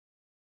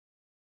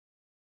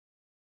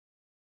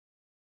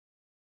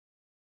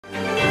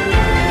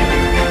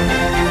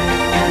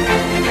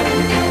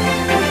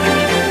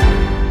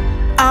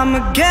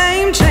I'm a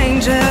game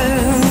changer.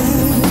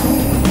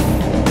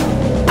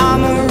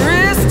 I'm a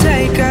risk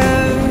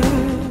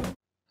taker.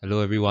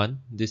 Hello everyone,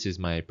 this is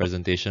my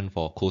presentation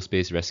for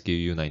CoSpace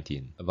Rescue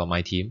U19. About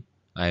my team,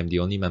 I am the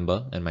only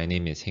member and my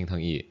name is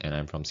𝗃𝗃𝗖𝗄𝗏 and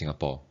I'm from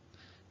Singapore.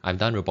 I've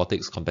done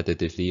robotics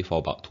competitively for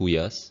about 2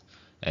 years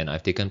and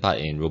I've taken part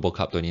in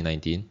RoboCup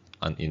 2019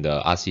 in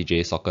the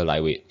RCAP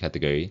𝗘𝗫𝗀𝗀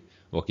category,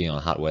 working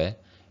on hardware,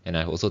 and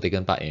I've also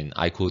taken part in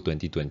𝗈𝗄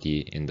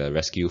 2020 in the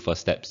Rescue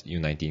First Steps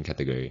U19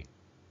 category.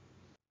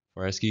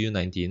 For Rescue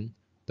U19,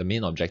 the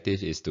main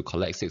objective is to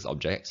collect 6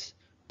 objects,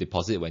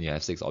 deposit when you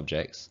have 6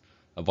 objects,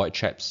 avoid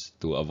traps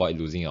to avoid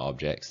losing your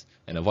objects,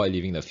 and avoid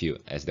leaving the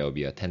field as there will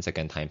be a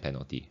 10-second time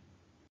penalty.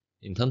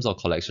 In terms of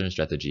collection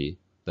strategy,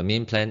 the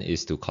main plan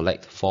is to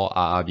collect 4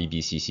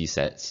 RRBBCC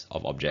sets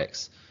of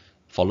objects,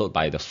 followed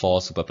by the 4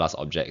 Super Plus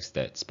objects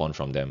that spawn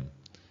from them.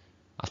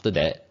 After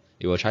that,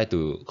 it will try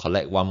to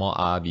collect 1 more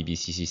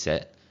RRBBCC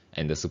set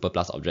and the Super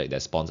Plus object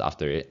that spawns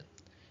after it,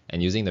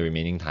 and using the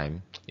remaining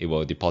time, it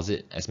will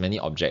deposit as many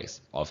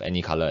objects of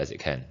any color as it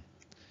can.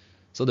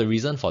 So the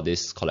reason for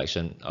this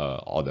collection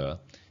order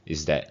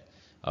is that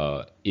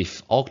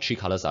if all 3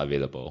 colors are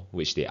available,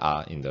 which they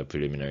are in the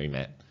preliminary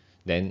map,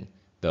 then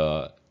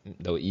the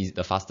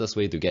fastest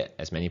way to get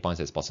as many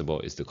points as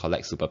possible is to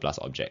collect Super Plus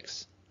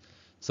objects.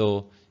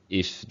 So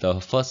if the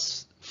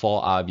first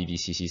 4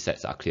 RBBCC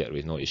sets are cleared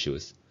with no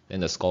issues, then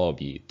the score will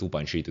be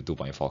 2.3 to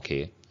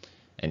 2.4k.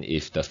 And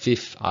if the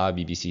 5th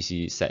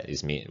RBBCC set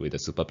is made with the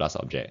Super Plus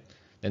object,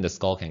 then the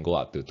score can go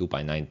up to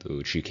 2.9 to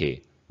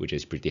 3k, which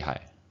is pretty high.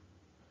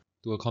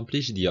 To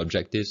accomplish the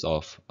objectives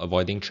of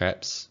avoiding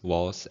traps,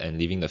 walls, and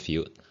leaving the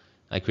field,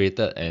 I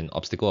created an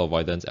obstacle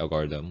avoidance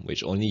algorithm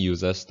which only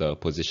uses the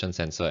position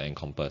sensor and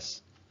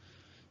compass.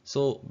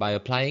 So by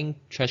applying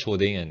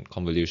thresholding and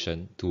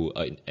convolution to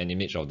an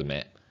image of the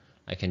map,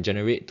 I can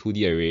generate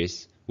 2D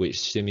arrays which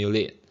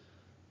simulate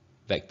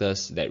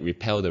vectors that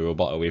repel the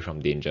robot away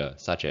from danger,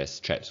 such as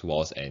traps,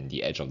 walls, and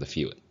the edge of the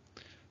field.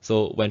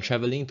 So when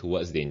traveling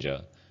towards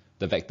danger,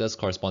 the vectors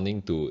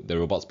corresponding to the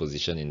robot's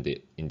position in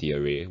the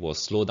array will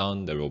slow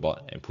down the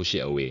robot and push it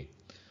away.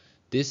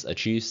 This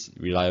achieves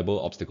reliable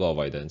obstacle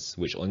avoidance,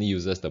 which only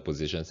uses the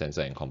position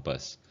sensor and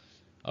compass.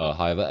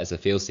 However, as a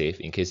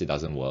failsafe, in case it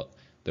doesn't work,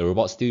 the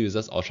robot still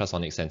uses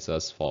ultrasonic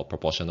sensors for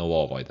proportional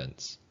wall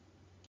avoidance.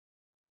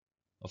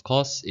 Of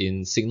course,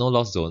 in signal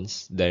loss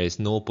zones, there is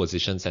no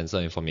position sensor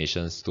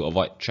information to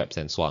avoid traps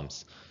and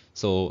swamps.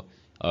 So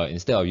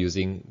instead of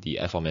using the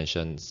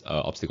aforementioned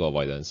obstacle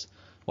avoidance,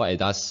 what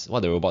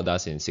the robot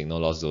does in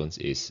signal loss zones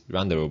is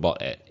run the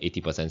robot at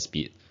 80%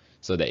 speed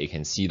so that it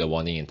can see the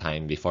warning in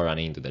time before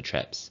running into the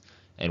traps.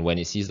 And when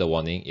it sees the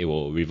warning, it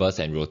will reverse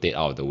and rotate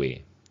out of the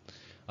way.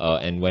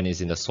 And when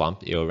it's in the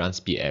swamp, it will run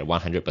speed at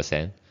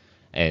 100%.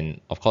 And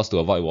of course, to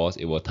avoid walls,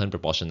 it will turn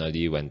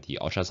proportionally when the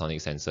ultrasonic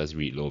sensors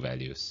read low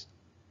values.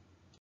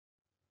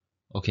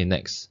 Okay,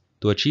 next,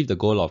 to achieve the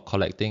goal of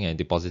collecting and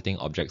depositing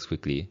objects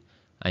quickly,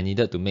 I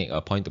needed to make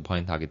a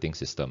point-to-point targeting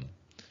system.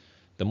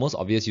 The most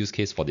obvious use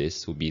case for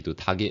this would be to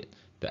target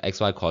the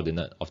XY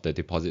coordinate of the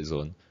deposit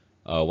zone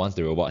once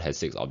the robot has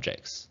 6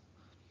 objects.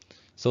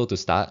 So to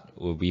start,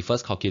 we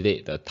first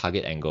calculate the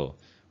target angle,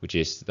 which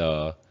is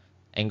the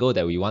angle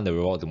that we want the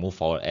robot to move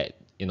forward at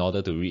in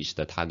order to reach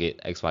the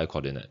target XY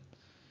coordinate.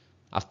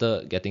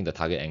 After getting the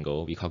target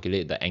angle, we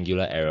calculate the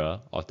angular error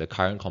of the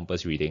current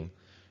compass reading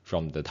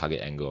from the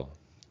target angle.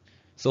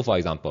 So for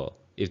example,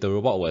 if the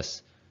robot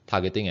was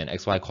targeting an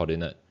XY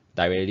coordinate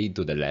directly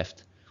to the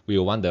left, we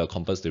will want the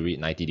compass to read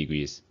 90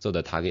 degrees, so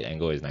the target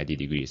angle is 90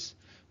 degrees,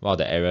 while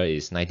the error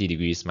is 90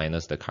 degrees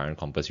minus the current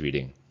compass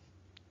reading.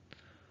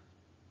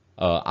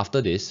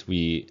 After this,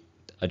 we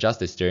adjust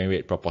the steering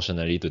rate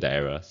proportionally to the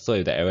error, so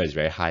if the error is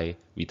very high,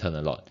 we turn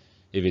a lot.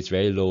 If it's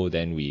very low,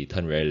 then we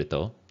turn very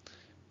little.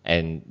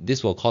 And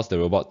this will cause the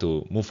robot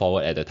to move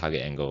forward at the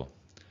target angle,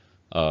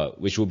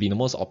 which would be the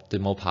most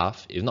optimal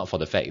path if not for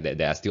the fact that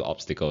there are still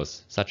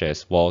obstacles, such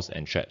as walls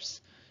and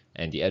traps,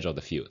 and the edge of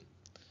the field.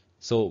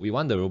 So we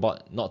want the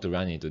robot not to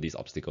run into these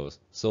obstacles.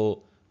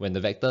 So when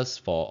the vectors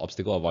for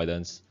obstacle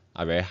avoidance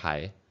are very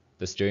high,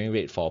 the steering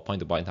rate for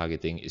point-to-point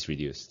targeting is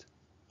reduced.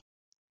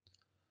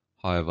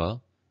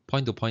 However,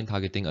 point-to-point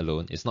targeting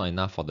alone is not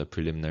enough for the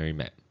preliminary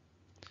map.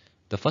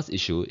 The first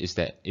issue is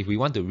that if we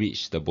want to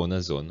reach the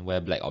bonus zone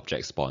where black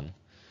objects spawn,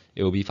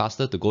 it will be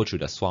faster to go through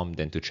the swamp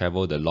than to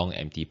travel the long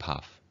empty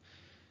path.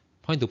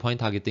 Point-to-point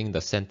targeting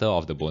the center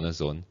of the bonus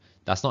zone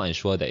does not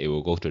ensure that it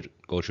will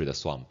go through the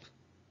swamp.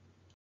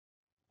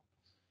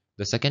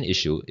 The second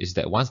issue is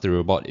that once the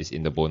robot is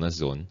in the bonus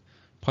zone,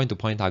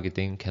 point-to-point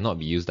targeting cannot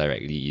be used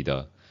directly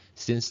either,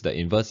 since the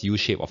inverse U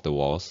shape of the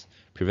walls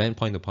prevent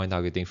point-to-point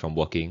targeting from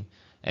working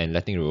and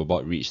letting the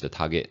robot reach the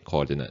target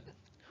coordinate.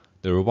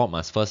 The robot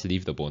must first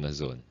leave the bonus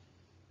zone.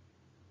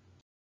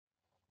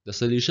 The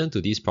solution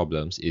to these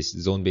problems is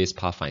zone-based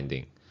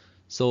pathfinding.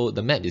 So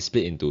the map is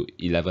split into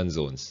 11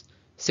 zones,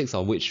 6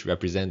 of which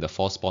represent the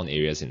 4 spawn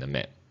areas in the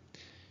map.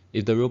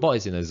 If the robot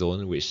is in a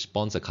zone which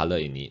spawns a color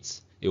it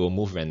needs, it will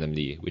move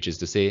randomly, which is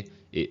to say,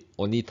 it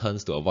only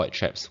turns to avoid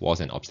traps,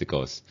 walls, and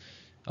obstacles.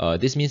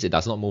 This means it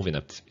does not move in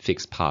a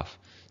fixed path,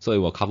 so it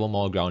will cover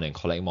more ground and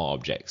collect more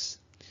objects.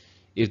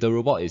 If the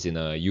robot is in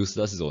a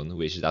useless zone,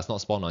 which does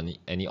not spawn on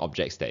any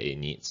objects that it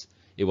needs,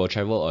 it will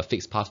travel a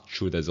fixed path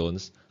through the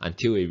zones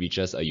until it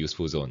reaches a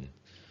useful zone.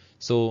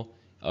 So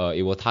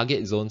it will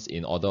target zones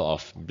in order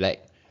of black,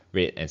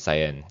 red, and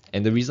cyan.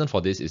 And the reason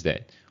for this is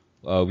that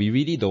we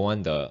really don't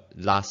want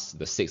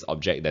the sixth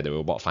object that the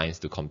robot finds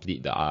to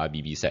complete the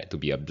RRBB set to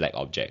be a black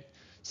object,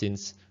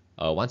 since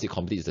once it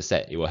completes the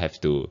set, it will have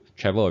to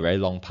travel a very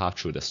long path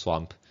through the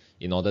swamp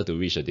in order to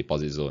reach a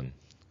deposit zone.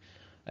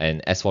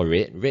 And as for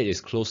red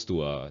is close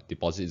to a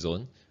deposit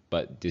zone,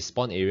 but the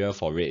spawn area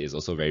for red is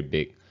also very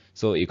big,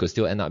 so it could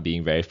still end up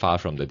being very far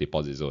from the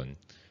deposit zone.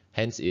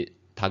 Hence, it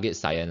targets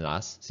cyan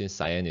last, since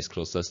cyan is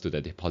closest to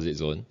the deposit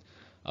zone,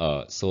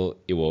 so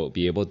it will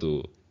be able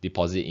to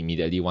deposit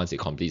immediately once it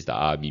completes the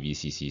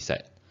RRBBCC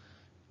set.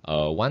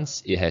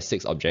 Once it has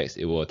 6 objects,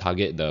 it will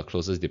target the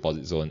closest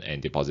deposit zone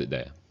and deposit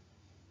there.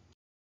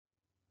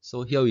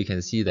 So here we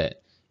can see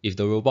that if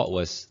the robot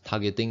was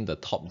targeting the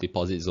top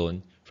deposit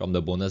zone from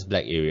the bonus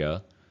black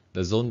area,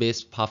 the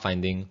zone-based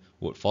pathfinding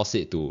would force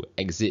it to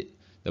exit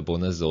the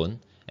bonus zone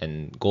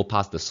and go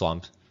past the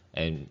swamp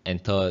and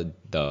enter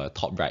the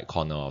top right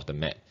corner of the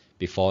map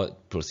before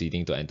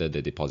proceeding to enter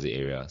the deposit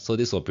area. So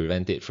this will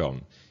prevent it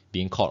from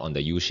being caught on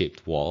the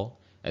U-shaped wall,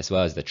 as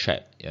well as the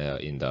trap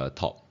in the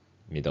top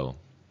middle.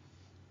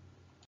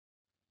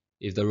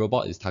 If the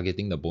robot is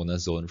targeting the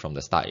bonus zone from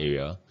the start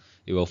area,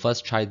 it will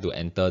first try to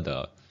enter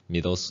the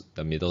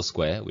middle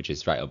square, which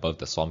is right above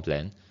the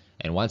swampland,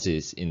 and once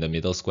it's in the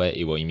middle square,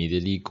 it will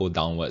immediately go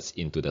downwards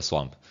into the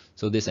swamp.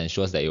 So this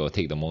ensures that it will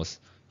take the most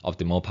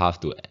optimal path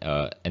to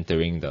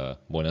entering the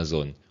bonus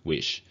zone,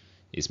 which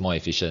is more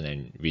efficient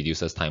and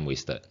reduces time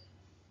wasted.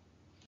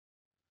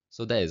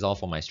 So that is all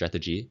for my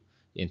strategy.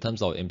 In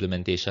terms of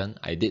implementation,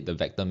 I did the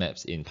vector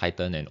maps in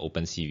Python and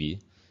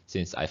OpenCV,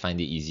 since I find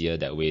it easier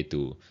that way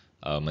to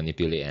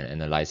manipulate and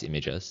analyze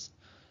images.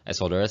 As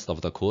for the rest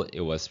of the code,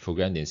 it was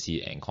programmed in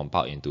C and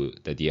compiled into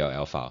the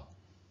DLL file.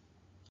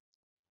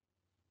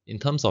 In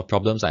terms of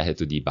problems I had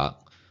to debug,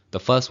 the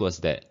first was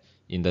that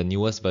in the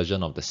newest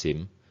version of the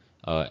sim,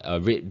 a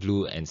red,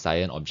 blue, and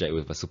cyan object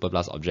with a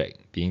superplus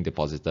object being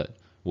deposited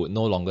would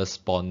no longer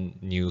spawn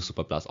new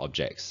superplus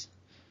objects.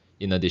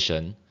 In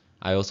addition,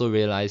 I also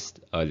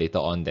realized later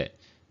on that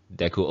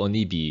there could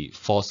only be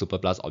 4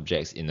 superplus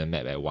objects in the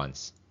map at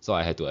once, so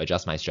I had to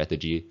adjust my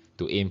strategy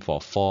to aim for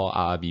 4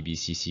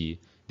 RRBBCC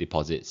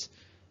deposits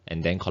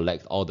and then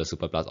collect all the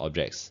superplus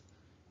objects,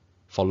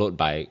 followed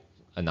by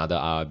another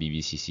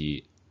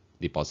RRBBCC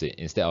deposit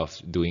instead of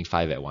doing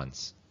 5 at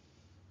once.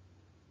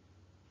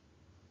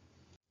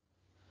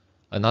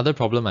 Another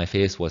problem I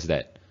faced was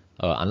that,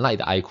 unlike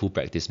the 𝗖𝗄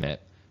practice map,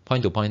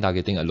 point-to-point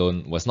targeting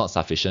alone was not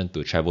sufficient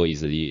to travel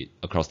easily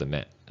across the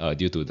map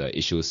due to the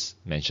issues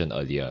mentioned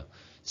earlier.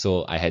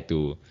 So I had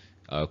to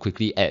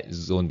quickly add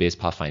zone-based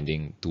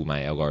pathfinding to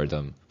my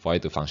algorithm for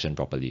it to function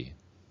properly.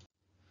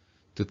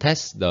 To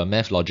test the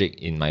math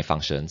logic in my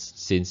functions,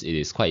 since it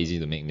is quite easy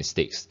to make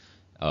mistakes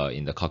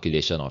in the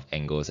calculation of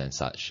angles and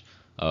such,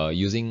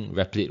 using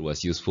Replit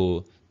was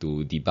useful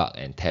to debug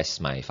and test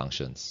my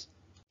functions.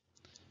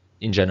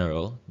 In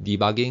general,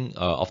 debugging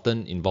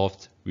often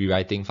involved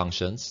rewriting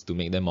functions to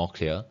make them more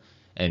clear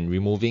and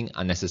removing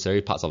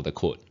unnecessary parts of the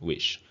code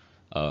which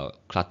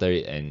clutter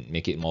it and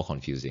make it more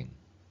confusing.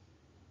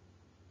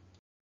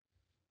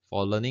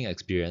 For learning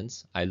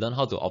experience, I learned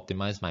how to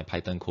optimize my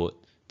Python code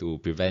to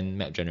prevent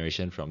map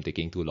generation from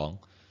taking too long.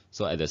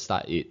 So at the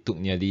start, it took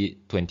nearly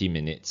 20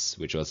 minutes,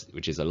 which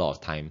is a lot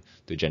of time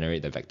to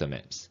generate the vector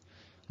maps.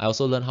 I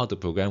also learned how to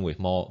program with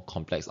more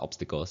complex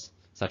obstacles,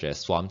 such as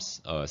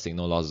swamps,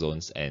 signal loss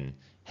zones, and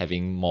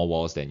having more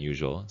walls than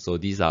usual. So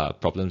these are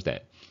problems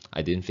that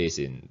I didn't face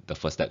in the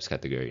first steps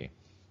category.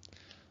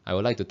 I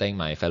would like to thank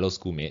my fellow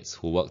schoolmates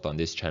who worked on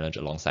this challenge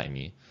alongside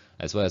me,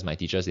 as well as my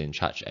teachers in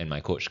charge and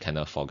my coach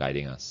Kenneth for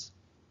guiding us.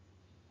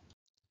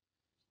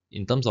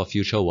 In terms of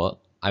future work,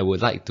 I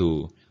would like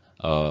to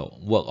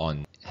work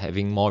on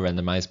having more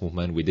randomized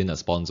movement within a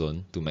spawn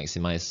zone to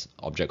maximize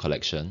object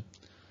collection.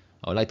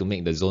 I would like to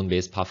make the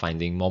zone-based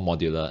pathfinding more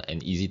modular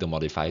and easy to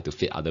modify to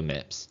fit other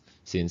maps,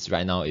 since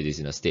right now it is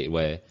in a state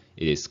where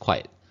it is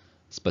quite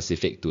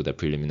specific to the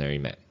preliminary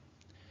map.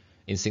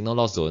 In signal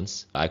loss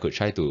zones, I could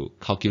try to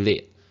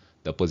calculate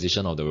the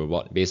position of the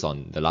robot based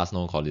on the last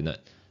known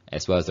coordinate,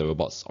 as well as the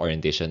robot's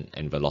orientation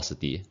and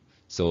velocity,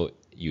 so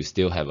you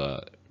still have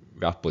a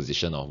rough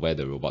position of where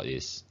the robot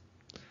is.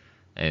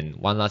 And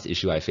one last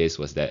issue I faced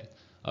was that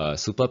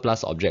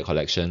superplus object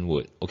collection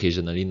would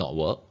occasionally not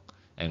work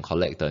and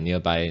collect a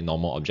nearby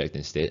normal object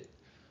instead.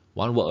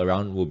 One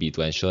workaround would be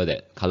to ensure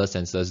that color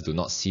sensors do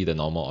not see the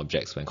normal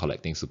objects when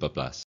collecting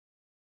superplus.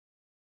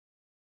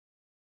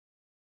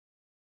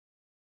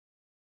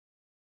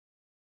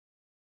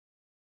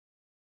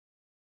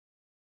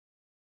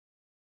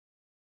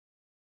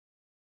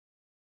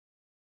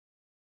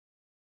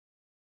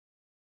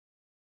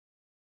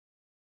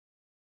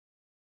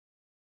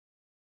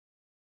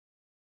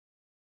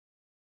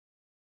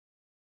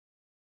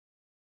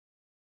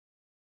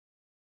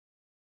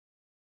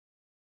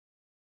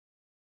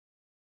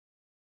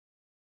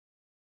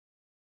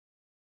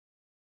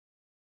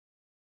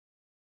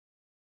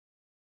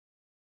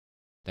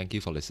 Thank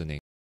you for listening.